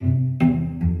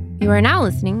You are now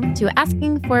listening to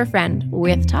Asking for a Friend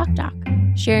with Talk Doc,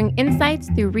 sharing insights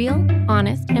through real,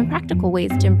 honest, and practical ways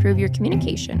to improve your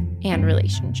communication and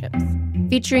relationships.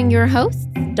 Featuring your hosts,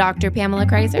 Dr. Pamela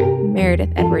Kreiser, Meredith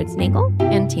Edwards-Nagel,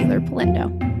 and Taylor Polendo.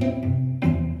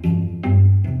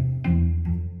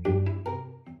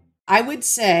 I would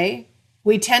say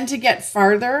we tend to get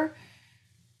farther?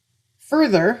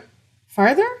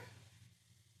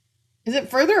 Is it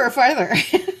further or farther?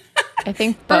 I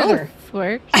think Further. both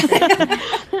work.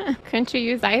 Couldn't you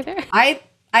use either? I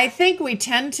think we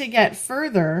tend to get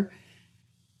further.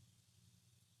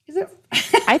 Is it?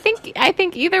 I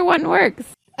think either one works.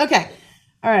 Okay.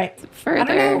 All right. Further. I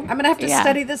don't know. I'm going to have to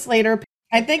study this later.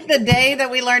 I think the day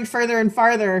that we learned further and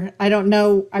farther, I don't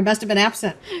know. I must have been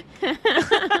absent.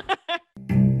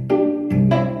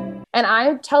 And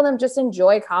I tell them, just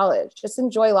enjoy college, just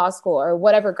enjoy law school or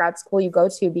whatever grad school you go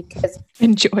to, because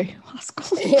enjoy law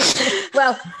school.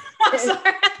 Well,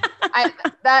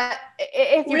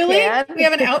 if you really? can. We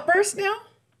have an outburst now?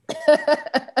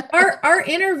 Our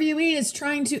interviewee is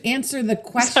trying to answer the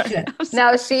question.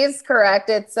 No, she's correct.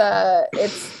 That's kind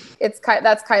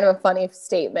of a funny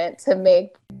statement to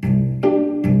make.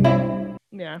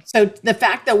 Yeah. So the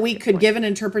fact that we could give an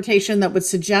interpretation that would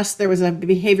suggest there was a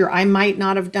behavior I might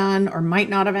not have done or might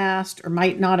not have asked or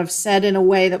might not have said in a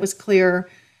way that was clear,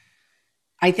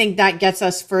 I think that gets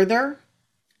us further.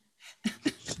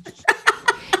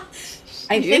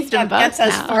 I think that gets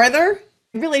us farther.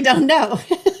 I really don't know.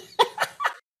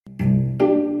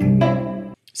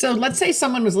 So let's say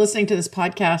someone was listening to this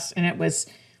podcast and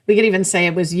we could even say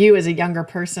it was you as a younger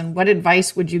person. What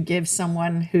advice would you give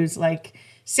someone who's like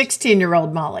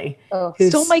 16-year-old Molly?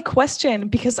 Stole my question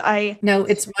because No,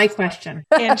 it's my question.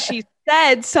 And she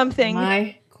said something.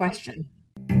 My question.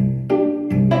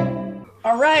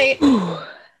 All right.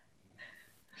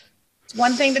 It's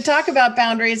one thing to talk about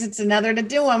boundaries. It's another to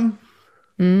do them.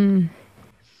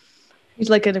 It's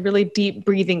like a really deep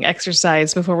breathing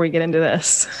exercise before we get into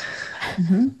this.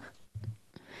 Mm-hmm.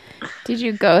 Did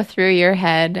you go through your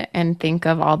head and think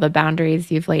of all the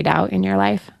boundaries you've laid out in your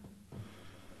life?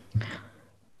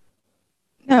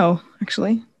 No,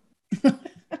 actually.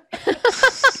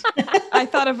 I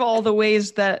thought of all the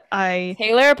ways that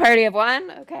Taylor, a party of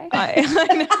one? Okay.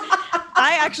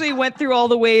 I actually went through all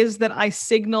the ways that I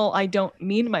signal I don't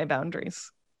mean my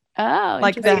boundaries. Oh,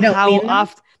 like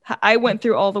I went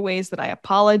through all the ways that I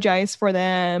apologize for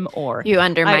them, or you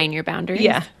undermine your boundaries.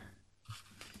 Yeah.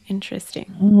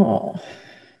 Interesting. Oh.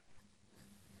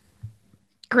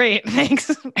 Great.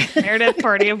 Thanks. Meredith,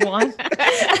 party of one.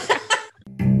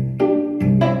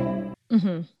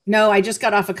 Mm-hmm. No, I just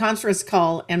got off a conference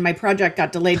call and my project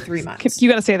got delayed 3 months. You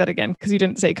got to say that again because you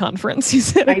didn't say conference. You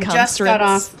said I just got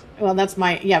off. Well, that's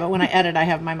but when I edit, I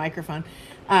have my microphone.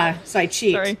 So I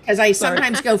cheat because I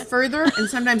sometimes go further and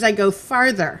sometimes I go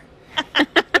farther.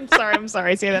 I'm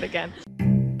sorry. Say that again.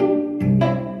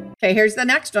 Okay, here's the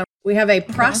next one. We have a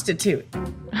prostitute.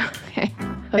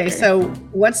 Okay, so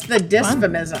what's the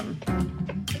dysphemism?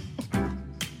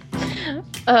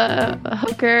 A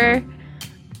hooker,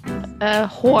 a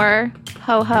whore,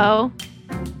 ho-ho.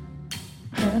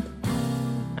 Yeah.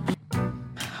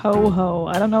 Ho-ho.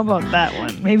 I don't know about that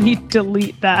one. Maybe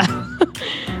delete that.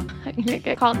 You didn't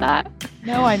get called that?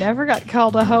 No, I never got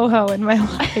called a ho-ho in my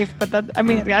life, but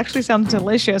it actually sounds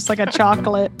delicious, like a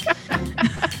chocolate.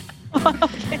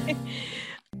 Okay.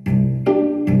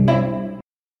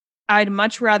 I'd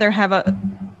much rather have a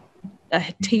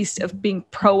taste of being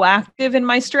proactive in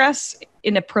my stress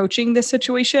in approaching this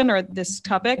situation or this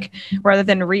topic rather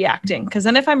than reacting. Because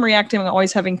then if I'm reacting, I'm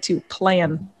always having to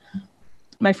plan.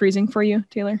 Am I freezing for you,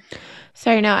 Taylor?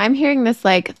 Sorry, no, I'm hearing this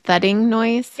like thudding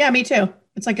noise. Yeah, me too.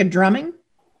 It's like a drumming.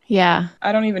 Yeah.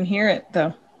 I don't even hear it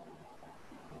though.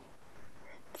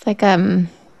 It's like a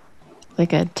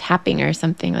tapping or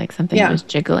something, like something was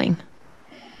jiggling.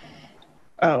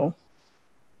 Oh.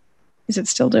 Is it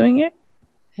still doing it?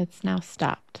 It's now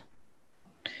stopped.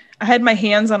 I had my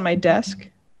hands on my desk.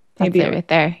 That's it right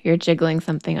there. You're jiggling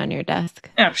something on your desk.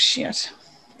 Oh, shit.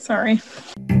 Sorry.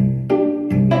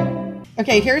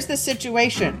 Okay, here's the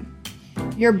situation.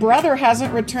 Your brother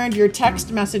hasn't returned your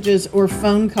text messages or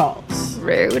phone calls.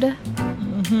 Rude.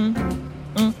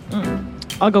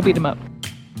 I'll go beat him up.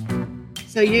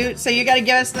 So you got to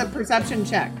give us the perception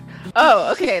check.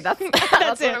 Oh, okay. That's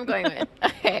what I'm going with.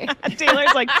 Okay.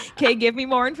 Taylor's like, okay, give me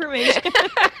more information.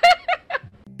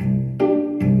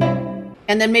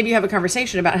 And then maybe you have a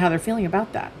conversation about how they're feeling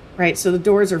about that, right? So the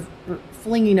doors are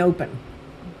flinging open.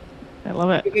 I love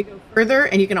it. You can go further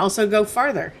and you can also go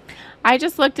farther. I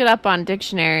just looked it up on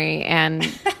dictionary and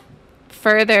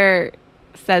further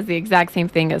says the exact same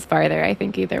thing as farther. I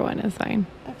think either one is fine.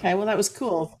 Okay, well, that was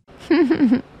cool.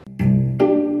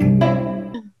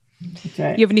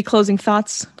 Okay. You have any closing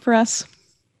thoughts for us?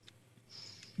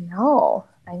 No.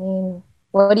 I mean,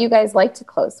 what do you guys like to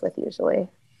close with usually?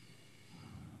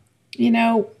 You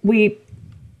know, we're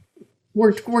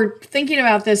thinking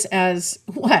about this as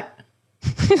what?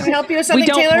 Can I help you with something, We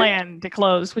don't Taylor? plan to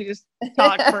close. We just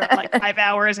talk for like 5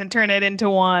 hours and turn it into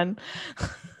one.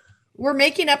 We're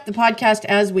making up the podcast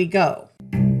as we go.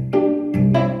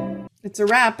 It's a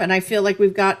wrap, and I feel like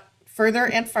we've got further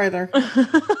and farther.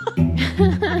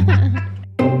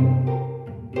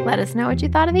 Let us know what you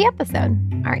thought of the episode.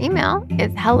 Our email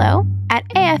is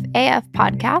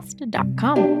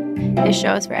hello@afafpodcast.com. This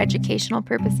show is for educational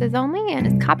purposes only and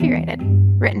is copyrighted.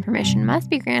 Written permission must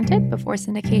be granted before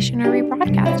syndication or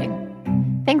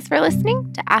rebroadcasting. Thanks for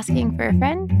listening to Asking for a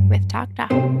Friend with Talk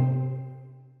Doc.